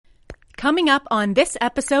Coming up on this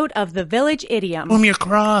episode of The Village Idiom. Show me your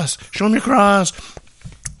cross. Show me your cross.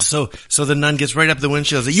 So the nun gets right up the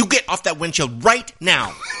windshield and says, you get off that windshield right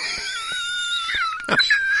now.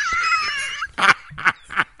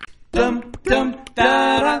 Dum dum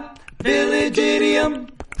da da, Village Idiom.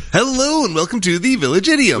 Hello and welcome to the Village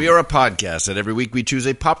Idiom. We are a podcast that every week we choose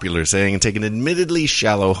a popular saying and take an admittedly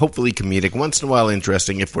shallow, hopefully comedic, once in a while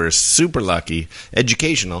interesting, if we're super lucky,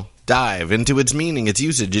 educational dive into its meaning, its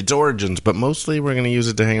usage, its origins, but mostly we're going to use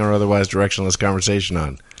it to hang our otherwise directionless conversation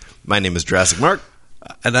on. My name is Jurassic Mark.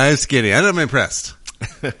 And I'm Skinny. I'm impressed.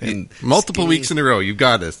 Multiple weeks in a row. You've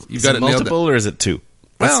got it. You've got it nailed. Multiple or is it two?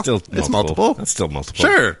 That's Well, still it's multiple. That's still multiple.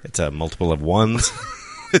 Sure. It's a multiple of ones.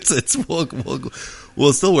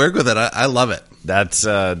 We'll still work with it. I love it. That's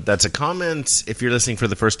a comment, if you're listening for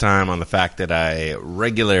the first time, on the fact that I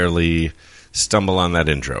regularly stumble on that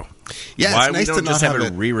intro. Yeah, Why it's nice we don't to just not have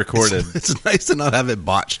it re-recorded. It's nice to not have it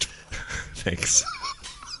botched. Thanks.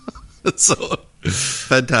 So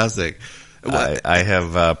fantastic. I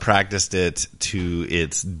have practiced it to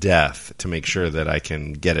its death to make sure that I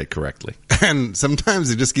can get it correctly. And sometimes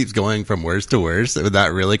it just keeps going from worse to worse.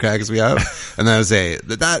 That really cracks me up. And then I say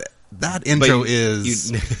that intro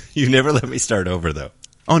is. You never let me start over though.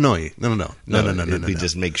 Oh no! We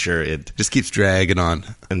just make sure it just keeps dragging on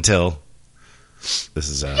until this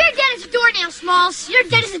is. You're dead as a doornail, Smalls. You're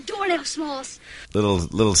dead as a doornail, Smalls.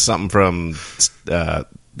 Little something from the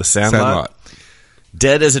Sandlot.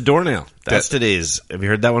 Dead as a doornail. That's today's. Have you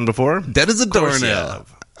heard that one before? Dead as a doornail.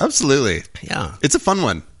 Absolutely. Yeah. It's a fun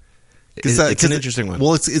one. It's an interesting one.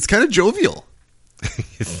 Well, it's kind of jovial.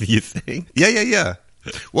 You think? Yeah.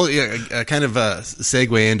 Well, yeah, kind of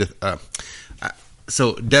segue into.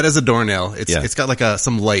 So, dead as a doornail. It's got like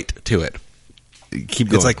some light to it. Keep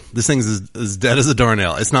going. It's like this thing is as dead as a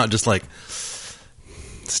doornail. It's not just like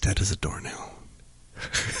it's dead as a doornail.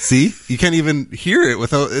 See, you can't even hear it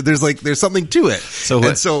without. There's something to it. So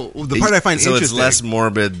the part I find interesting. So it's less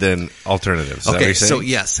morbid than alternatives. Is that what you're saying? So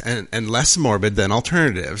yes, and less morbid than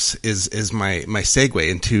alternatives is my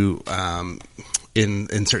segue into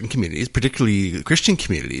in certain communities, particularly Christian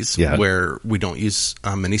communities, where we don't use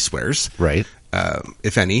many swears, right?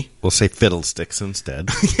 If any, we'll say fiddlesticks instead.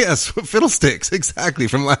 Yes, fiddlesticks, exactly,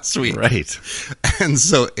 from last week, right? And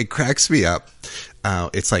so it cracks me up.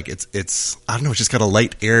 It's like it's I don't know. It's just got a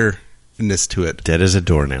light airness to it. Dead as a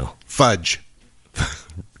doornail. Fudge.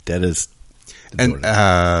 Dead as and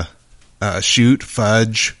shoot,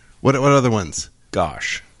 fudge. What other ones?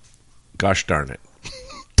 Gosh darn it.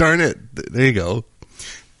 Darn it. There you go.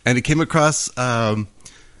 And it came across when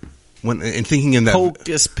in thinking in that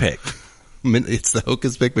hocus pick. It's the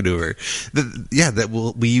hocus pick maneuver.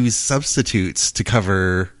 We use substitutes to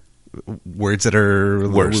cover words that are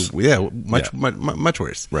worse. Much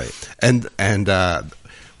worse. Right. And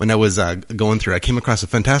when I was going through, I came across a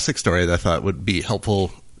fantastic story that I thought would be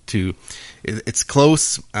helpful to. It's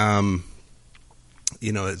close.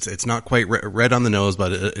 It's not quite red on the nose,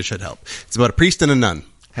 but it should help. It's about a priest and a nun.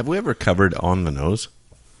 Have we ever covered on the nose?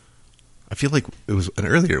 I feel like it was an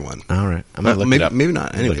earlier one. All right. I'm going to look it up. Maybe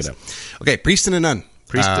not. Anyways. Okay, priest and a nun.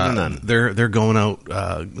 Priest and a nun. They're going out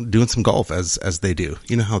doing some golf as they do.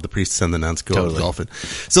 You know how the priests and the nuns go out golfing.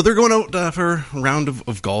 So they're going out for a round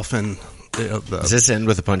of golf. And does this end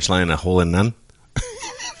with a punchline, a hole in none?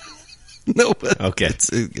 No, but okay.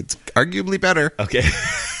 It's arguably better. Okay.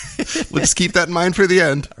 We'll just keep that in mind for the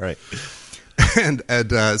end. All right. And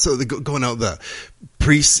so they're going out. The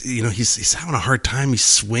priest, he's having a hard time. He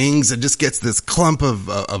swings and just gets this clump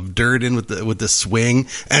of dirt in with the swing,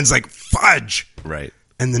 and it's like fudge. Right.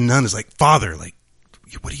 And the nun is like, Father, like,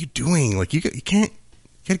 what are you doing? Like, you got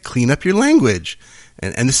to clean up your language.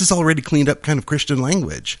 And this is already cleaned up kind of Christian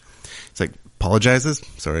language. It's like, apologizes.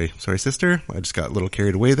 Sorry, sister. I just got a little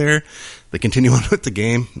carried away there. They continue on with the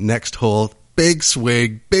game. Next hole, big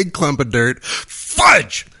swing, big clump of dirt.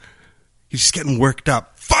 Fudge! He's just getting worked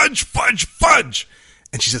up. Fudge, fudge, fudge!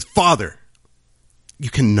 And she says, Father, you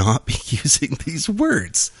cannot be using these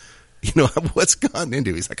words. You know, what's gone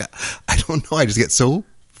into? He's like, I don't know. I just get so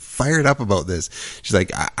fired up about this. She's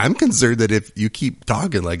like, I'm concerned that if you keep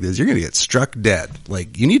talking like this, you're going to get struck dead.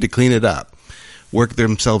 Like, you need to clean it up. Work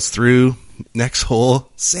themselves through. Next hole,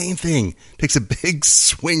 same thing. Takes a big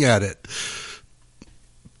swing at it.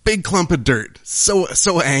 Big clump of dirt. So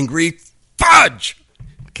angry. Fudge!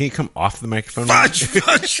 Can you come off the microphone? Fudge,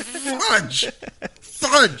 fudge, fudge,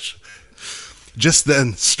 fudge. Just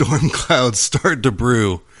then, storm clouds start to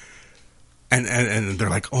brew. And they're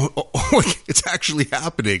like, oh, it's actually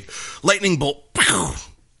happening. Lightning bolt pow,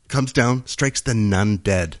 comes down, strikes the nun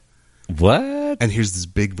dead. What? And here's this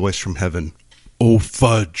big voice from heaven. Oh,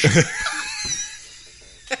 fudge.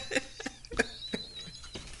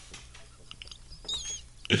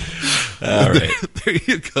 All right. There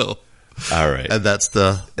you go. All right. And that's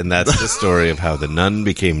the story of how the nun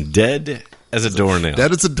became dead as a doornail.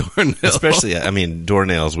 Dead as a doornail. Especially, I mean,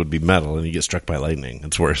 doornails would be metal, and you get struck by lightning.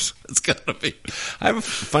 It's worse. It's gotta be. I have a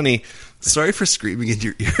funny... Sorry for screaming in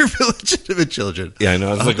your ear, illegitimate children. Yeah, I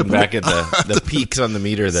know. I was looking back at the peaks on the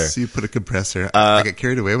meter there. So you put a compressor. I get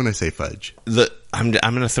carried away when I say fudge. I'm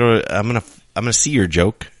gonna see your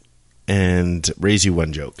joke and raise you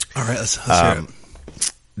one joke. All right, let's hear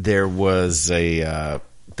it. There was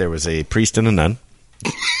a priest and a nun.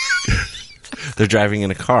 They're driving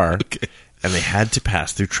in a car, okay, and they had to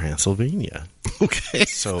pass through Transylvania. Okay,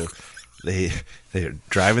 so they're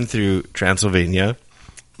driving through Transylvania.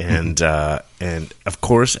 And of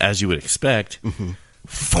course, as you would expect,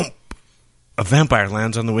 thump, a vampire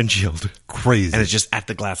lands on the windshield. Crazy. And it's just at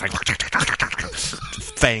the glass, like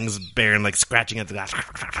fangs baring, like scratching at the glass.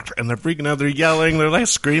 And they're freaking out. They're yelling. They're like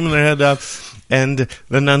screaming their head off. And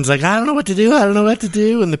the nun's like, I don't know what to do. I don't know what to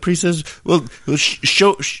do. And the priest says, well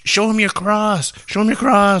show him your cross. Show him your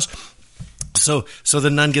cross. So the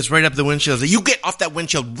nun gets right up the windshield and says, you get off that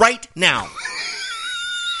windshield right now.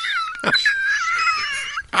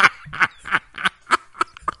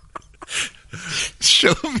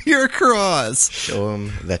 Show him your cross. Show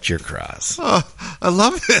him that you're cross. Oh, I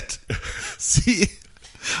love it. See,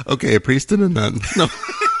 okay, a priest and a nun. No,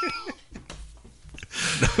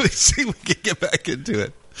 see, we can get back into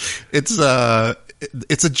it. It's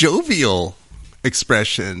a jovial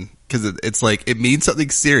expression because it's like it means something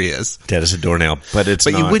serious. Dead as a doornail, but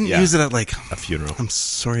you wouldn't use it at like a funeral. I'm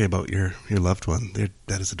sorry about your loved one. They're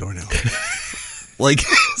dead as a doornail. Like,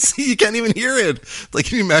 see, you can't even hear it. Like,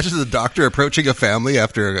 can you imagine the doctor approaching a family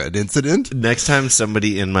after an incident? Next time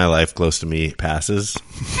somebody in my life close to me passes,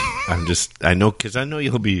 I know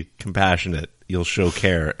you'll be compassionate. You'll show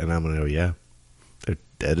care, and I'm going to go, yeah, they're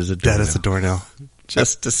dead as a doornail. Dead as a doornail.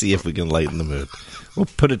 Just to see if we can lighten the mood. We'll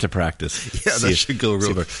put it to practice. Yeah, that should go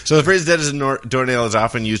real far. So the phrase dead as a doornail is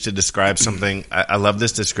often used to describe something. I love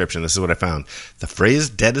this description. This is what I found. The phrase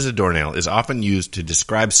dead as a doornail is often used to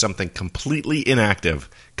describe something completely inactive,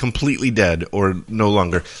 completely dead, or no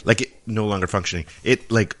longer functioning. It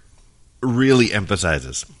like really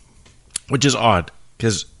emphasizes, which is odd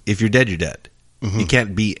because if you're dead, you're dead. Mm-hmm. You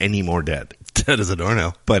can't be any more dead. Dead as a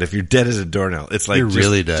doornail. But if you're dead as a doornail, it's like you're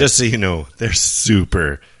really dead. Just so you know, they're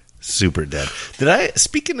super, super dead.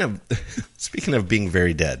 Speaking of being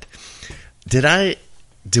very dead, did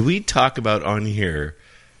we talk about on here?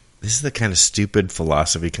 This is the kind of stupid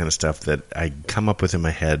philosophy kind of stuff that I come up with in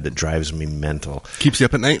my head that drives me mental. Keeps you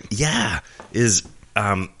up at night? Yeah. Is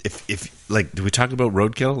if like, do we talk about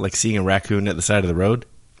roadkill? Like seeing a raccoon at the side of the road?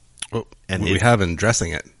 Well, and we have in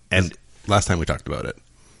dressing it. And last time we talked about it.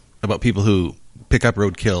 About people who pick up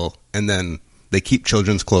roadkill and then they keep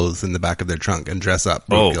children's clothes in the back of their trunk and dress up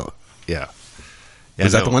roadkill. Oh, yeah.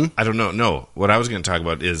 Is that the one? I don't know. No. What I was going to talk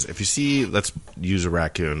about is if you see, let's use a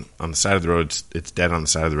raccoon on the side of the road, it's dead on the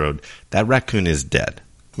side of the road. That raccoon is dead,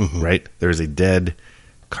 right? There is a dead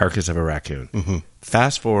carcass of a raccoon. Mm-hmm.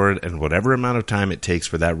 Fast forward and whatever amount of time it takes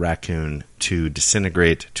for that raccoon to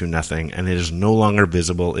disintegrate to nothing, and it is no longer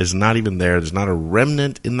visible, is not even there, there's not a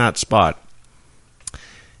remnant in that spot.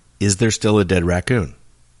 Is there still a dead raccoon?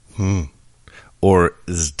 Or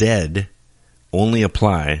does dead only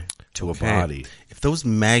apply to a body? If those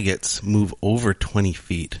maggots move over 20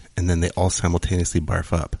 feet and then they all simultaneously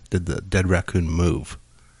barf up, did the dead raccoon move?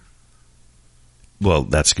 Well,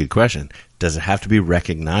 that's a good question. Does it have to be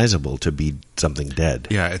recognizable to be something dead?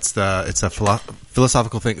 Yeah, it's a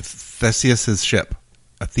philosophical thing. Theseus's ship.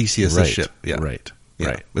 A Theseus's ship. Yeah. Right.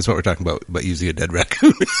 That's what we're talking about using a dead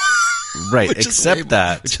raccoon. Right, which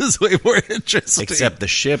is way more interesting. Except the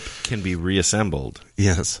ship can be reassembled.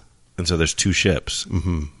 Yes. And so there's two ships.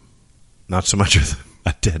 Mm-hmm. Not so much with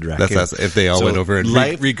a dead raccoon. That's if they all went over and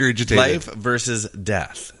regurgitated. Life versus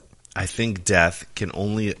death. I think death can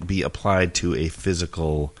only be applied to a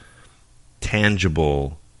physical,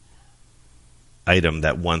 tangible item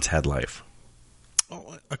that once had life.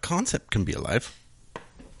 Oh, a concept can be alive.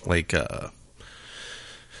 Like a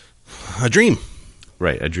dream.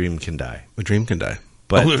 Right, a dream can die. A dream can die.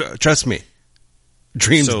 But trust me,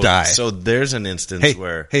 dreams die. So there's an instance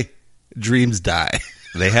where... Hey, dreams die.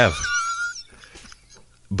 They have.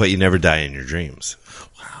 But you never die in your dreams.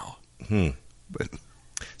 Wow.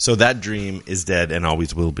 So that dream is dead and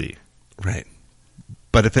always will be. Right.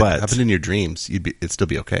 But if it happened in your dreams, it'd still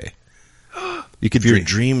be okay. If your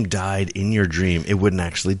dream died in your dream, it wouldn't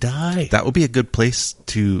actually die. That would be a good place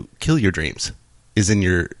to kill your dreams. Is in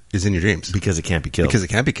your dreams. Because it can't be killed. Because it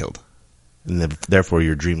can't be killed. And therefore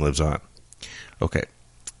your dream lives on. Okay.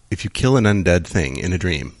 If you kill an undead thing in a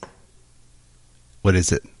dream, What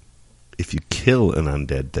is it? If you kill an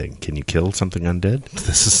undead thing, can you kill something undead?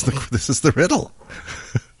 This is the riddle.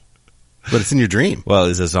 But it's in your dream. Well,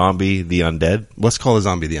 is a zombie the undead? Let's call a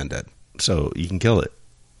zombie the undead. So you can kill it.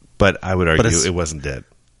 But I would argue it wasn't dead.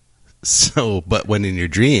 So, but when in your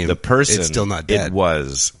dream, The person it's still not dead.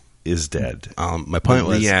 is dead. My point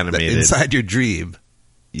was that inside your dream,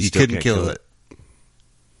 you still couldn't can't kill it.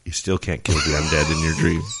 You still can't kill the undead in your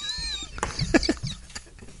dream.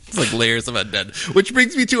 It's like layers of undead. Which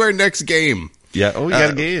brings me to our next game. Yeah. Oh, we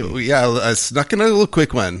got a game. Yeah, I snuck in a little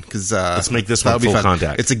quick one because let's make this one full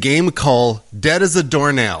contact. It's a game called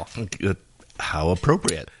Dead.As.A.Doornail. How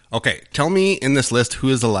appropriate. Okay, tell me in this list who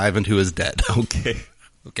is alive and who is dead.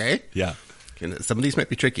 Okay? Yeah. Some of these might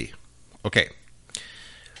be tricky. Okay.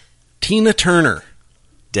 Tina Turner.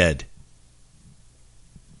 Dead.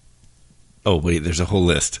 Oh, wait, there's a whole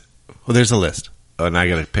list. Well, there's a list. Oh, and I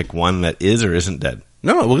got to pick one that is or isn't dead.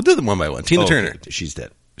 No, we'll do them one by one. Tina Turner. Okay. She's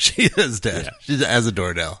dead. She is dead. Yeah. She's as a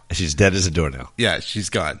doornail. She's dead as a doornail. Yeah, she's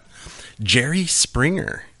gone. Jerry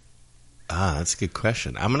Springer. That's a good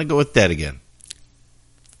question. I'm going to go with dead again.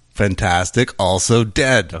 Fantastic. Also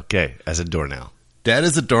dead. Okay, as a doornail. Dead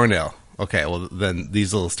as a doornail. Okay, well, then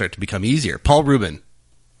these will start to become easier. Paul Rubin.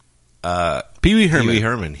 Pee Wee Herman. Pee Wee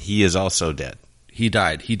Herman. He is also dead. He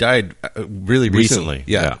died. He died really recently.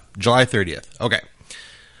 Yeah. July 30th. Okay.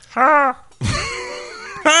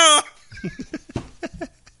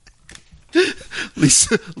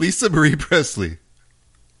 Lisa Marie Presley.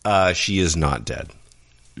 She is not dead.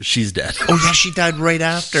 She's dead. Oh, yeah, she died right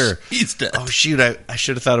after. He's dead. Oh, shoot. I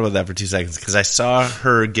should have thought about that for 2 seconds because I saw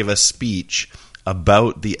her give a speech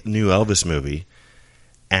about the new Elvis movie,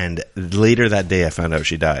 and later that day I found out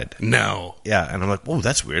she died. No. Yeah, and I'm like, whoa,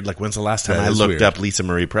 that's weird. Like, when's the last time That I is looked weird. up Lisa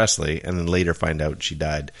Marie Presley and then later find out she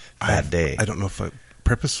died that day? I don't know if I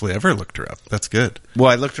purposefully ever looked her up. That's good. Well,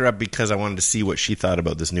 I looked her up because I wanted to see what she thought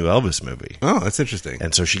about this new Elvis movie. Oh, that's interesting.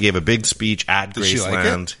 And so she gave a big speech at Does she like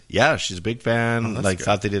Graceland. it? Yeah, she's a big fan. that's like, good.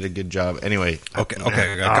 thought they did a good job. Anyway. Okay.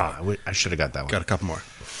 I should have got that one. Got a couple more.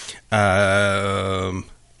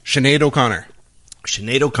 Sinead O'Connor.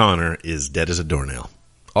 Sinead O'Connor is dead as a doornail.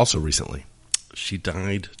 Also recently. She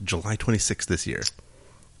died July 26th this year.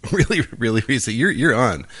 Really, really recent. You're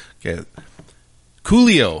on. Okay.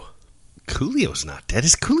 Coolio. Coolio's not dead.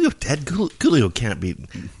 Is Coolio dead? Coolio can't be.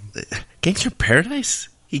 Gangster Paradise?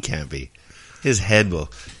 He can't be. His hair will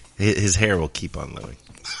keep on living.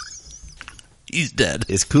 He's dead.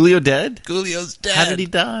 Is Coolio dead? Coolio's dead. How did he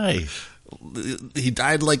die? He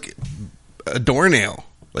died like a doornail.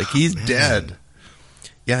 Like he's dead.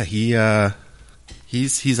 Yeah,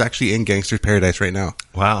 he's actually in Gangster's Paradise right now.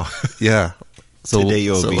 Wow. Yeah. So Today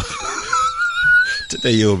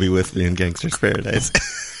you'll be with me in Gangster's Paradise.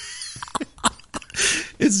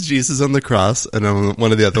 It's Jesus on the cross, and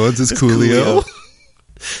one of the other ones is Coolio.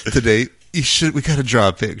 Today, we gotta draw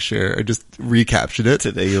a picture or just recaption it.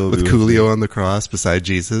 Today you'll with be Coolio on the cross beside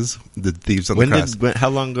Jesus, the thieves on the cross. How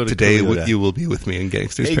long ago did Today Coolio die? you will be with me in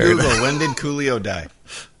Gangster's Hey Paradise. Google, when did Coolio die?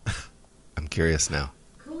 I'm curious now.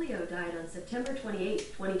 Coolio died on September 28,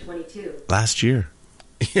 2022. Last year.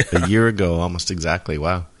 Yeah. A year ago, almost exactly.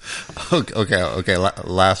 Wow. Okay.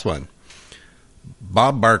 Last one.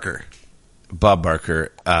 Bob Barker. Bob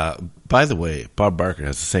Barker. By the way, Bob Barker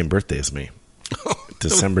has the same birthday as me.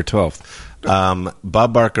 December 12th.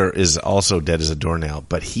 Bob Barker is also dead as a doornail,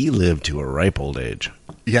 but he lived to a ripe old age.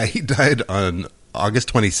 Yeah, he died on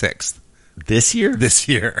August 26th. This year? This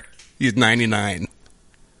year. He's 99.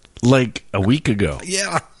 Like a week ago.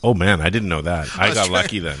 Yeah. Oh, man, I didn't know that. I got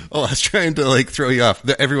lucky then. Oh, I was trying to throw you off.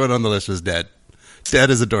 Everyone on the list was dead.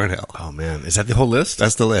 Dead as a doornail. Oh, man. Is that the whole list?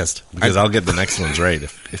 That's the list. Because I'll get the next ones right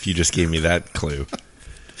if you just gave me that clue.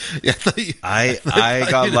 Yeah, I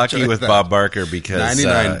got lucky with Bob Barker because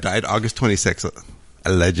 99 died August 26th,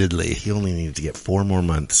 allegedly. He only needed to get 4 more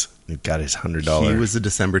months. He got his $100. He was a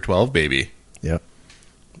December 12 baby. Yep.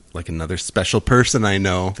 Like another special person I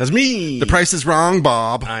know. That's me. The price is wrong,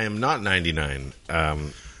 Bob. I am not 99.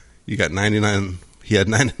 You got 99. He had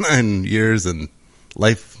 99 years and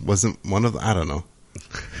life wasn't one of them. I don't know.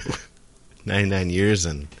 99 years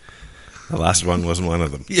and the last one wasn't one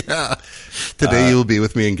of them. Yeah. Today you'll be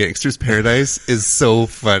with me in Gangster's Paradise is so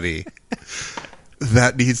funny.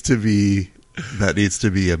 That needs to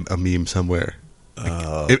be a meme somewhere.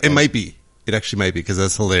 It might be. It actually might be because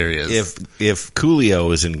that's hilarious. If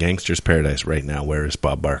Coolio is in Gangster's Paradise right now, where is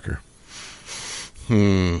Bob Barker?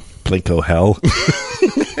 Plinko hell.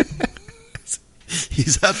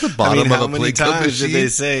 He's at the bottom of a Plinko machine. Did they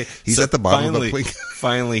say he's at the bottom of a Plinko?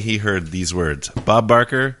 Finally, he heard these words: "Bob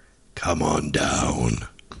Barker, come on down."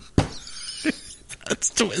 That's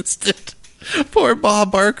twisted. Poor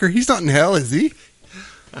Bob Barker. He's not in hell, is he?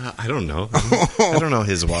 I don't know. I don't know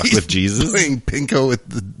his walk with Jesus. Playing Blinko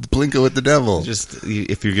with the devil. Just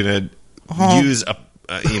if you're gonna use a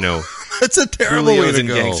that's a terrible way Julio's to in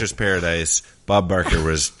go. Gangster's Paradise, Bob Barker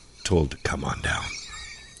was told to come on down.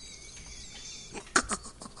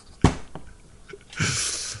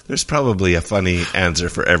 There's probably a funny answer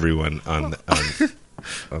for everyone on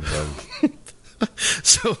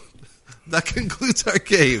So that concludes our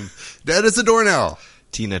game. Dead as a doornail.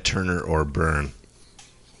 Tina Turner or Burn.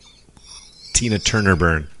 Tina Turner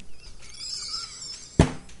Burn.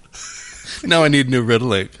 Now I need new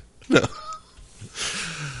riddling. No.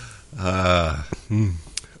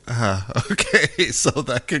 Okay, so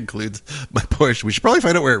that concludes my portion. We should probably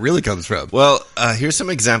find out where it really comes from. Well, here's some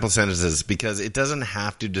example sentences because it doesn't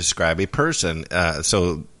have to describe a person.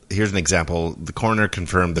 So here's an example. The coroner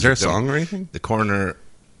confirmed the Is there victim. a song or anything? The coroner...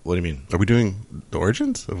 What do you mean? Are we doing the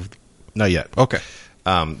origins of... Not yet. Okay.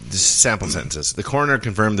 Just sample sentences. The coroner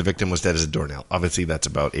confirmed the victim was dead as a doornail. Obviously, that's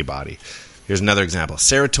about a body. Here's another example.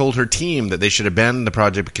 Sarah told her team that they should abandon the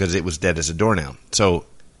project because it was dead as a doornail. So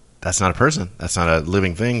that's not a person. That's not a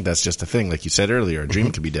living thing. That's just a thing. Like you said earlier, a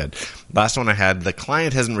dream could be dead. Last one I had, the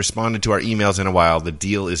client hasn't responded to our emails in a while. The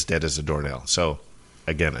deal is dead as a doornail. So,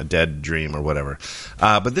 again, a dead dream or whatever.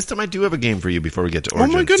 But this time I do have a game for you before we get to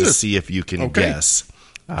origins. Oh my goodness. To see if you can guess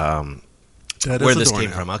Dead where as a this doornail.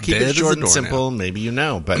 came from. I'll keep Dead it as short a and doornail. simple. Maybe you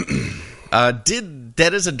know. But did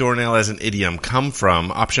dead as a doornail as an idiom come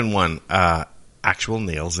from, option 1, actual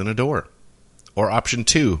nails in a door? Or option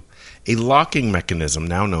 2, a locking mechanism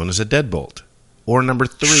now known as a deadbolt? Or number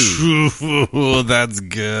 3, Ooh, that's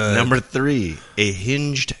good. number 3, a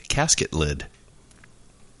hinged casket lid?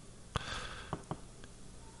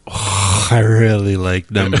 I really like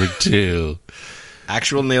number 2.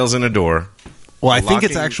 Actual nails in a door. Well, I think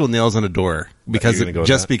it's Locking- actual nails on a door because You're gonna go with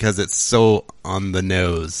just that? because it's so on the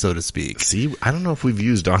nose, so to speak. See, I don't know if we've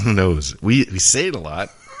used on the nose. We say it a lot.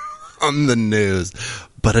 On the nose.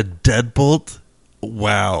 But a deadbolt?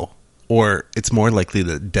 Wow. Or it's more likely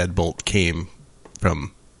that deadbolt came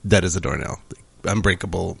from dead as a doornail.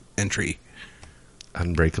 Unbreakable entry.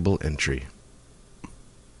 Unbreakable entry.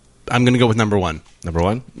 I'm going to go with number 1. Number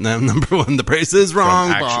 1? No, number 1. The price is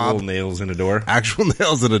wrong, From actual Bob. nails in a door? Actual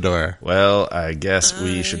nails in a door. Well, I guess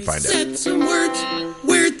we should find out. Said some words,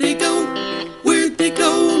 where'd they go? Where'd they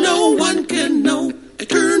go? No one can know. I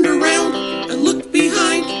turned around and looked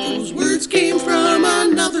behind. Those words came from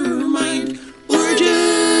another mind.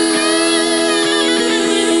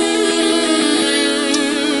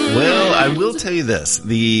 Well, I will tell you this.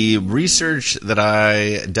 The research that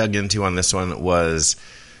I dug into on this one was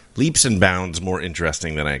leaps and bounds more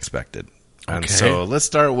interesting than I expected. And Okay. so let's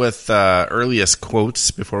start with earliest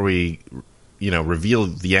quotes before we reveal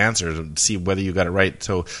the answers and see whether you got it right.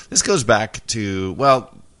 So this goes back to,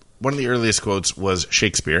 well, one of the earliest quotes was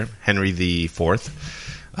Shakespeare, Henry IV.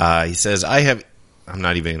 He says, I'm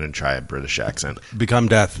not even going to try a British accent. Become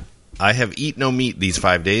death. I have eat no meat these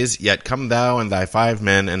 5 days, yet come thou and thy 5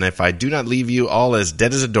 men, and if I do not leave you all as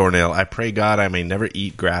dead as a doornail, I pray God I may never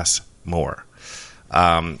eat grass more.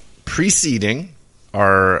 Preceding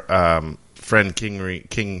our friend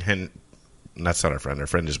that's not our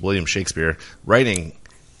friend is William Shakespeare, writing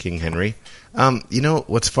King Henry.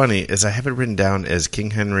 What's funny is I have it written down as King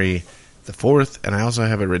Henry IV, and I also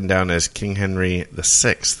have it written down as King Henry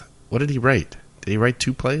VI. What did he write? Did he write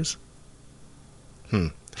 2 plays?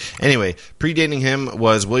 Anyway, predating him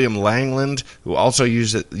was William Langland, who also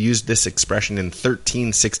used this expression in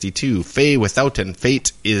 1362. Fay withouten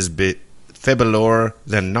fate is faibleur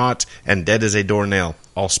than not, and dead as a doornail.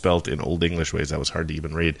 All spelt in Old English ways. That was hard to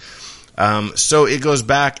even read. So it goes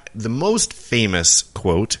back. The most famous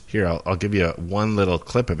quote, here, I'll give you one little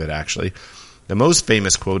clip of it, actually. The most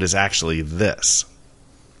famous quote is actually this.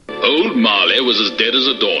 Old Marley was as dead as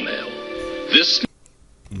a doornail. This...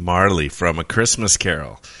 Marley from A Christmas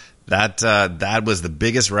Carol. That was the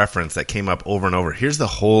biggest reference that came up over and over. Here's the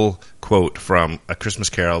whole quote from A Christmas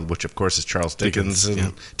Carol, which of course is Charles Dickens.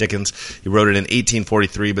 Dickens. He wrote it in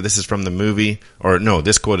 1843, but this is from the movie. Or no,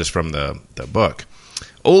 this quote is from the book.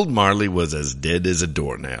 Old Marley was as dead as a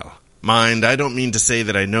doornail. Mind, I don't mean to say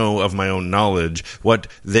that I know of my own knowledge what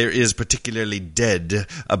there is particularly dead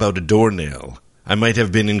about a doornail. I might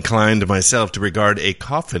have been inclined myself to regard a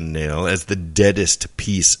coffin nail as the deadest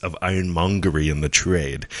piece of ironmongery in the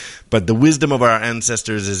trade. But the wisdom of our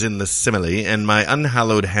ancestors is in the simile, and my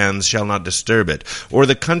unhallowed hands shall not disturb it, or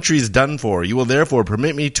the country's done for. You will therefore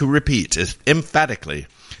permit me to repeat emphatically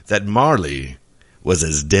that Marley was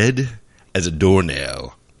as dead as a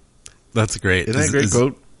doornail. That's great. Isn't that a great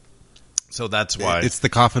quote? So that's why It's the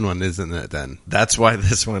coffin one, isn't it? Then that's why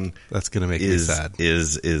this one that's going to make me sad.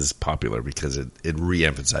 Is popular because it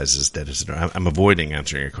re-emphasizes Dead as a Doornail. I'm avoiding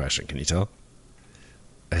answering your question. Can you tell?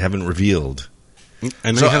 I haven't revealed.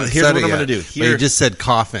 I know So you haven't here's said what it I'm yet, going to do. but Here, you just said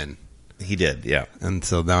coffin, he did, yeah. and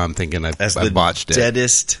so now I'm thinking I As the botched it.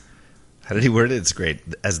 deadest. How did he word it? It's great.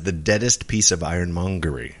 As the deadest piece of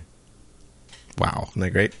ironmongery. Wow, Isn't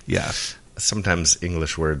that great? yeah. Sometimes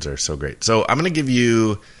English words are so great. So I'm going to give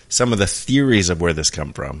you some of the theories of where this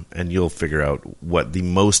come from, and you'll figure out what the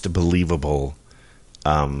most believable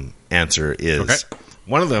answer is. Okay.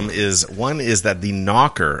 One is that the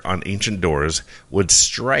knocker on ancient doors would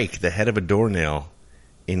strike the head of a doornail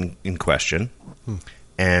in question,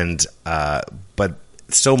 and but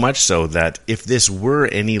so much so that if this were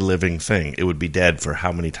any living thing, it would be dead for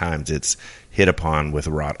how many times it's hit upon with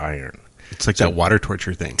wrought iron. It's like that water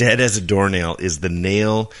torture thing. Dead as a doornail is the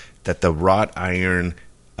nail that the wrought iron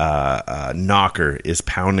knocker is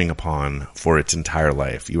pounding upon for its entire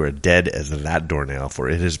life. You are dead as that doornail, for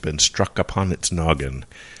it has been struck upon its noggin.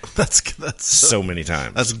 That's So many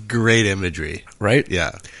times. That's great imagery, right?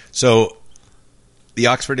 Yeah. So the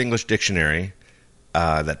Oxford English Dictionary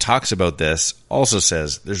that talks about this also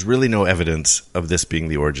says there's really no evidence of this being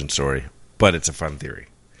the origin story, but it's a fun theory.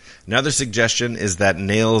 Another suggestion is that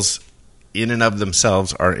nails in and of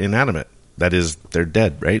themselves are inanimate. That is, they're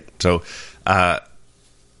dead, right? So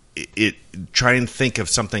try and think of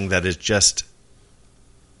something that is just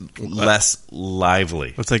less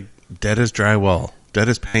lively. It's like dead as drywall, dead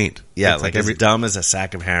as paint. Yeah, It's like as dumb as a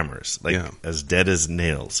sack of hammers, like as dead as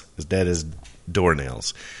nails, as dead as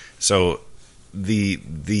doornails. So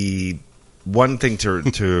the one thing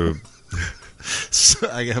to So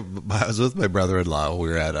I was with my brother-in-law. We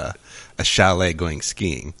were at a chalet going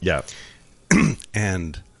skiing. Yeah.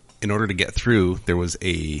 And in order to get through, there was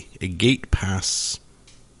a gate pass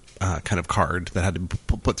kind of card that had to be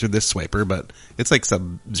put through this swiper, but it's like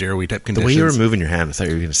Sub-Zero-y type The conditions. way you were moving your hand, I thought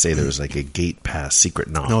you were going to say there was like a gate pass secret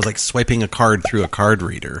knock. No, it was like swiping a card through a card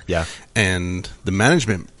reader. Yeah. And the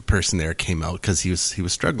management person there came out because he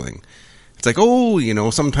was struggling. It's like, oh,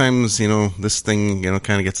 sometimes, this thing,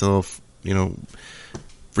 kind of gets a little,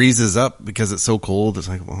 freezes up because it's so cold. It's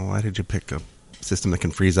like, well, why did you pick a system that can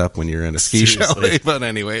freeze up when you're in a ski chalet? But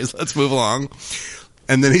anyways, let's move along.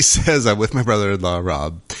 And then he says, I'm with my brother-in-law,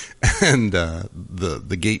 Rob, and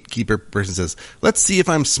the gatekeeper person says, let's see if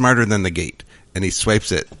I'm smarter than the gate. And he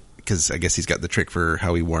swipes it, because I guess he's got the trick for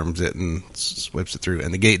how he warms it and swipes it through,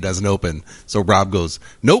 and the gate doesn't open. So Rob goes,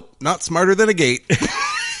 nope, not smarter than a gate.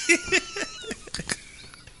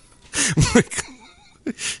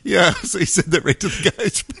 Yeah, so he said that right to the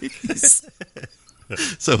guy's face.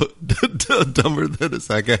 So dumber than a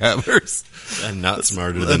sack of hammers, and not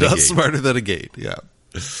smarter than a gate. Smarter than a gate. Yeah.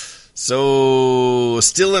 So,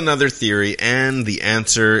 still another theory, and the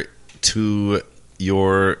answer to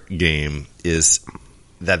your game is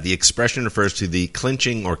that the expression refers to the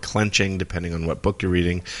clinching or clenching, depending on what book you're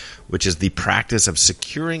reading, which is the practice of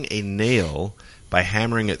securing a nail by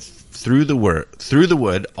hammering it through the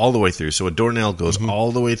wood all the way through. So a doornail goes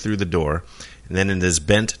all the way through the door, and then it is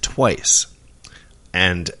bent twice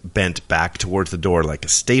and bent back towards the door like a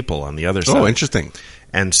staple on the other side. Oh, interesting.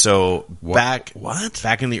 And so back What?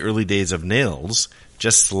 in the early days of nails,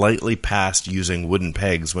 just slightly past using wooden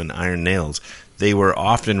pegs when iron nails, they were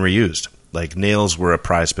often reused. Like nails were a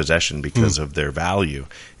prized possession because of their value.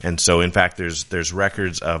 And so, in fact, there's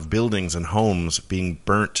records of buildings and homes being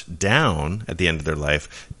burnt down at the end of their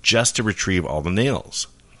life just to retrieve all the nails.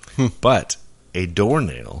 But a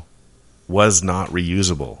doornail was not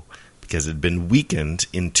reusable because it had been weakened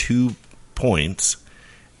in 2 points,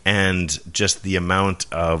 and just the amount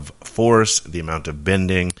of force, the amount of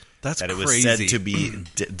bending, That's that it was crazy. said to be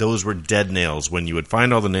those were dead nails. When you would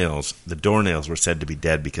find all the nails, the doornails were said to be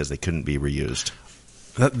dead because they couldn't be reused.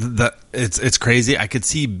 That it's crazy. I could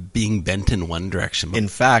see being bent in one direction. But In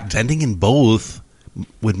fact, bending in both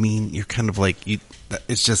would mean you're kind of like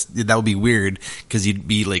it's just that would be weird because you'd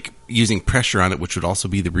be like using pressure on it, which would also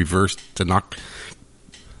be the reverse to knock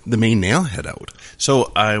the main nail head out.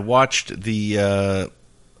 so I watched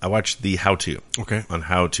the how-to Okay. on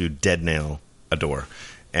how to dead nail a door.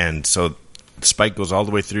 And so the spike goes all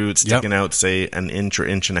the way through. It's sticking out, say, an inch or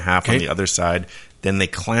inch and a half on the other side. Then they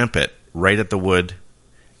clamp it right at the wood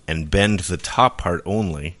and bend the top part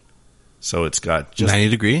only. So it's got just 90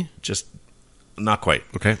 degree? just not quite.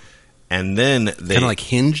 Okay. And then they Kind of like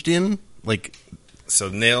hinged in? Like, so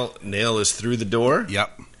nail is through the door.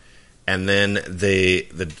 yep. And then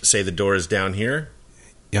say the door is down here.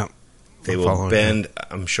 Yep. They I'm will following bend.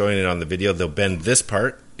 I'm showing it on the video. They'll bend this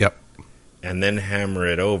part Yep. and then hammer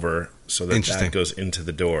it over so that Interesting. that goes into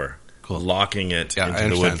the door. cool. locking it I into the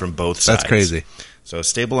understand. wood from both sides. That's crazy. So a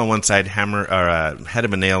stable on one side, hammer or head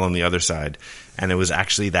of a nail on the other side, and it was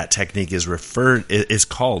actually that technique is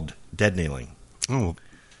called dead nailing. Oh,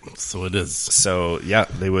 so it is. So yeah,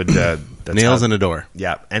 they would that's Nails in a door.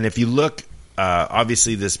 Yeah, and if you look,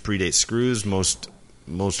 obviously this predates screws.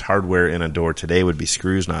 Most hardware in a door today would be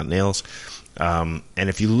screws, not nails. And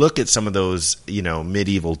if you look at some of those,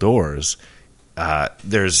 medieval doors,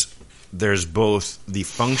 there's both the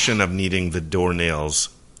function of needing the door nails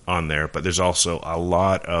on there, but there's also a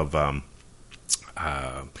lot of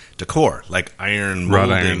decor, like iron Wrought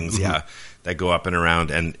moldings, iron. that go up and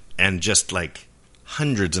around, and just like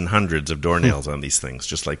hundreds and hundreds of doornails on these things,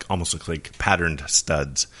 just like almost look like patterned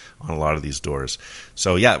studs on a lot of these doors.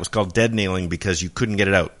 So yeah, it was called dead nailing because you couldn't get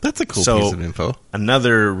it out. That's a cool piece of info.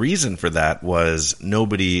 Another reason for that was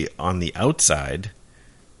nobody on the outside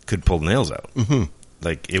could pull nails out. Mm-hmm.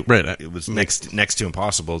 Like it was next to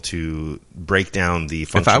impossible to break down the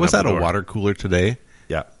function. If I was of at the a door. water cooler today,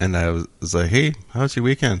 Yeah, and I was like, "Hey, how was your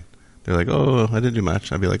weekend?" They're like, "Oh, I didn't do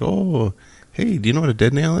much." I'd be like, "Oh, hey, do you know what a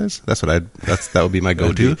dead nail is?" That would be my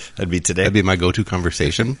go-to. that'd be today. That'd be my go-to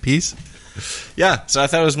conversation piece. Yeah, so I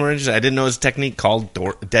thought it was more interesting. I didn't know it was a technique called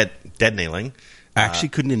dead nailing. I actually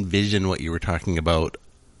couldn't envision what you were talking about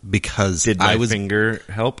because Did my finger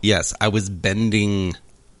help? Yes, I was bending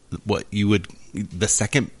what you would the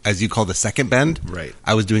second, as you call the second bend. Right.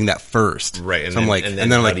 I was doing that first. Right. And so I'm like, and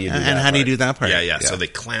then how do you do that part? Yeah. So they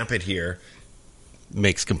clamp it here.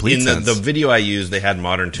 Makes complete sense. The video I used, they had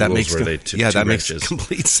modern tools where they took that makes makes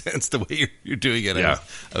complete sense the way you're doing it. Yeah.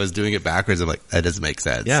 I was doing it backwards. I'm like, that doesn't make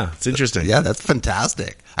sense. Yeah, it's interesting. Yeah, that's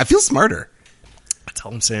fantastic. I feel smarter. That's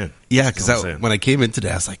all I'm saying. Yeah, because when I came in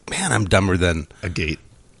today, I was like, man, I'm dumber than a gate.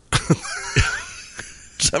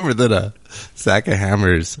 Dumber than a sack of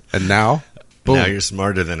hammers. And now, boom. Now you're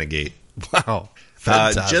smarter than a gate. Wow.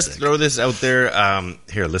 Fantastic. Just throw this out there.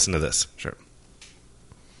 Here, listen to this. Sure.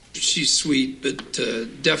 She's sweet, but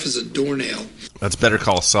deaf as a doornail. That's Better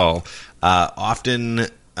Call Saul. Often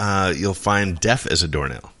you'll find deaf as a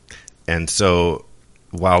doornail. And so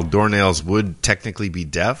while doornails would technically be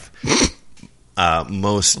deaf,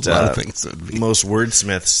 most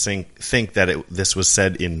wordsmiths think that this was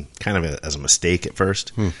said in kind of as a mistake at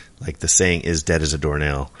first. Like the saying is dead as a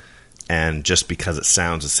doornail. And just because it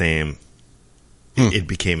sounds the same, it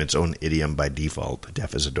became its own idiom by default,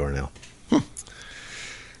 deaf as a doornail.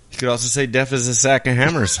 You could also say deaf as a sack of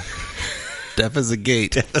hammers. Deaf as a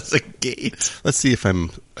gate. Deaf as a gate. Let's see if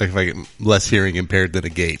I'm less hearing impaired than a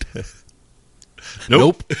gate.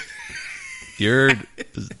 Nope. You're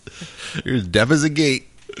deaf as a gate.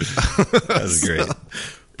 That's great.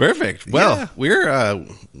 Perfect. Well, we're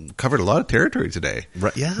covered a lot of territory today.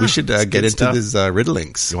 Right, yeah. We should get into stuff. this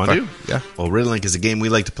Riddlinks. You want to? Yeah. Well, Riddlink is a game we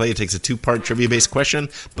like to play. It takes a 2-part trivia-based question,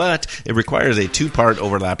 but it requires a 2-part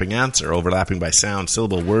overlapping answer, overlapping by sound,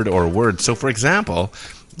 syllable, word, or word. So, for example,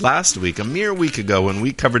 last week, a mere week ago, when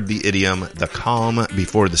we covered the idiom, the calm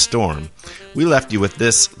before the storm, we left you with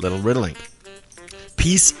this little Riddlink.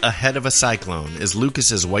 Peace ahead of a cyclone is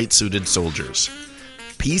Lucas's white-suited soldiers.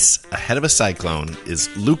 Peace ahead of a cyclone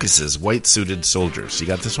is Lucas's white-suited soldiers. You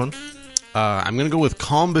got this one? I'm going to go with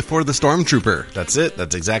calm before the stormtrooper. That's it.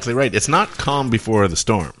 That's exactly right. It's not calm before the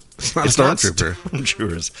storm. It's not stormtrooper.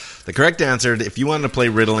 Stormtroopers. The correct answer, if you want to play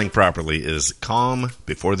Riddling properly, is calm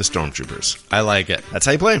before the stormtroopers. I like it. That's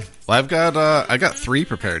how you play. Well, I got 3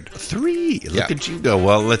 prepared. 3. Look at you go.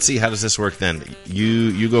 Well, let's see. How does this work then?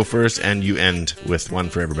 You go first, and you end with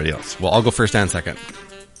one for everybody else. Well, I'll go first and second.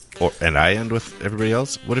 And I end with everybody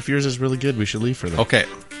else? What if yours is really good? We should leave for them. Okay.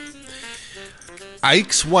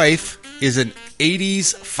 Ike's wife is an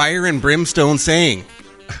 80s fire and brimstone saying.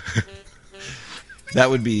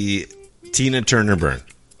 That would be Tina Turner Burn.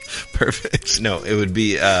 Perfect. No, it would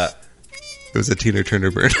be... It was a Tina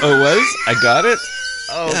Turner Burn. Oh, it was? I got it?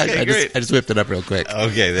 Oh, okay, I great. just whipped it up real quick.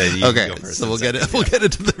 Okay, then you can go first. So we'll get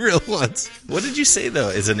into the real ones. What did you say, though?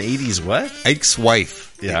 Is an 80s what? Ike's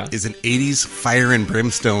wife Yeah. is an 80s fire and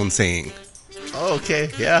brimstone saying. Oh,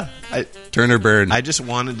 okay, yeah. Turner Burn. I just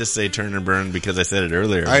wanted to say Turner Burn because I said it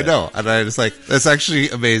earlier. I know. And I just like, that's actually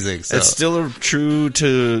amazing. So. It's still true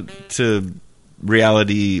to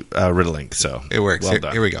reality Riddling, so it works. Well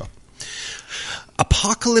done. Here we go.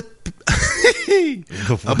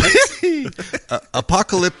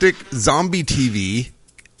 Apocalyptic zombie TV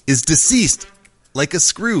is deceased like a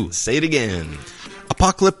screw. Say it again.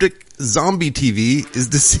 Apocalyptic zombie TV is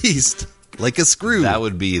deceased like a screw. That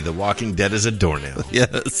would be The Walking Dead as a Doornail.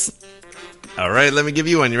 Yes. All right, let me give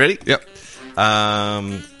you one. You ready? Yep.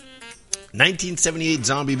 1978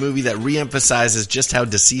 zombie movie that re-emphasizes just how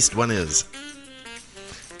deceased one is.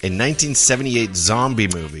 A 1978 zombie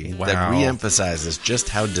movie Wow. that re-emphasizes just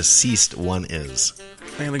how deceased one is.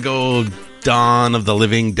 I'm going to go Dawn of the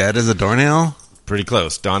Living Dead as a Doornail. Pretty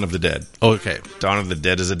close. Dawn of the Dead. Oh, okay. Dawn of the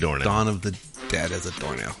Dead as a Doornail. Dawn of the Dead as a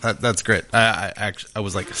Doornail. That's great. I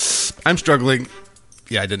was like, I'm struggling.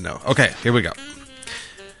 Yeah, I didn't know. Okay, here we go.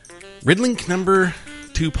 Riddlink number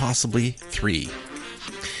 2, possibly 3.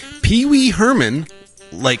 Pee Wee Herman,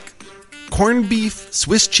 like corned beef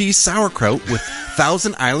Swiss cheese sauerkraut with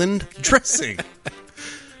Thousand Island dressing.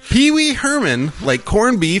 Pee Wee Herman, like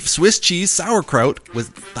corned beef Swiss cheese sauerkraut with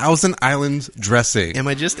Thousand Island dressing. Am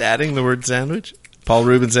I just adding the word sandwich? Paul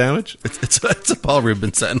Rubin sandwich? It's a Paul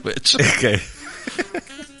Rubin sandwich. Okay.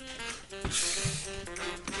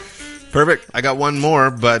 Perfect. I got one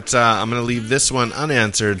more, but I'm going to leave this one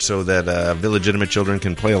unanswered so that illegitimate children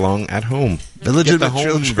can play along at home. Illegitimate Get the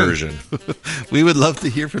home children. version. We would love to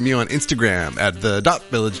hear from you on Instagram at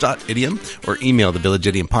the.village.idiom or email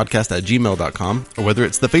thevillageidiom@gmail.com, or whether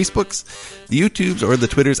it's the Facebooks, the YouTubes, or the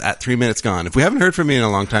Twitters at 3 Minutes Gone. If we haven't heard from you in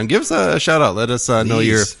a long time, give us a shout out. Let us know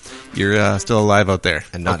you're still alive out there.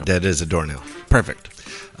 And not dead as a doornail. Perfect.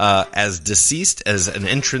 As deceased as an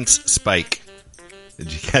entrance spike.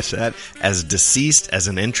 Did you catch that? As deceased as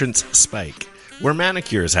an entrance spike. Where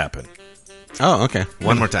manicures happen. Oh, okay.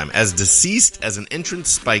 One more time. As deceased as an entrance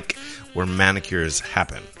spike where manicures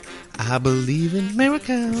happen. I believe in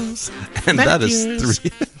miracles. And manicures.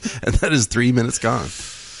 that is 3 minutes gone.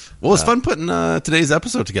 Well, it's fun putting today's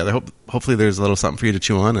episode together. Hopefully there's a little something for you to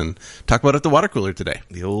chew on and talk about at the water cooler today.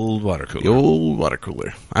 The old water cooler. The old water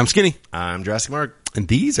cooler. I'm Skinny. I'm Jurassic Mark. And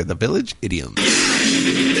these are the Village Idioms.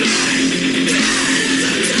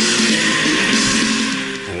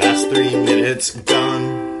 Last 3 minutes gone.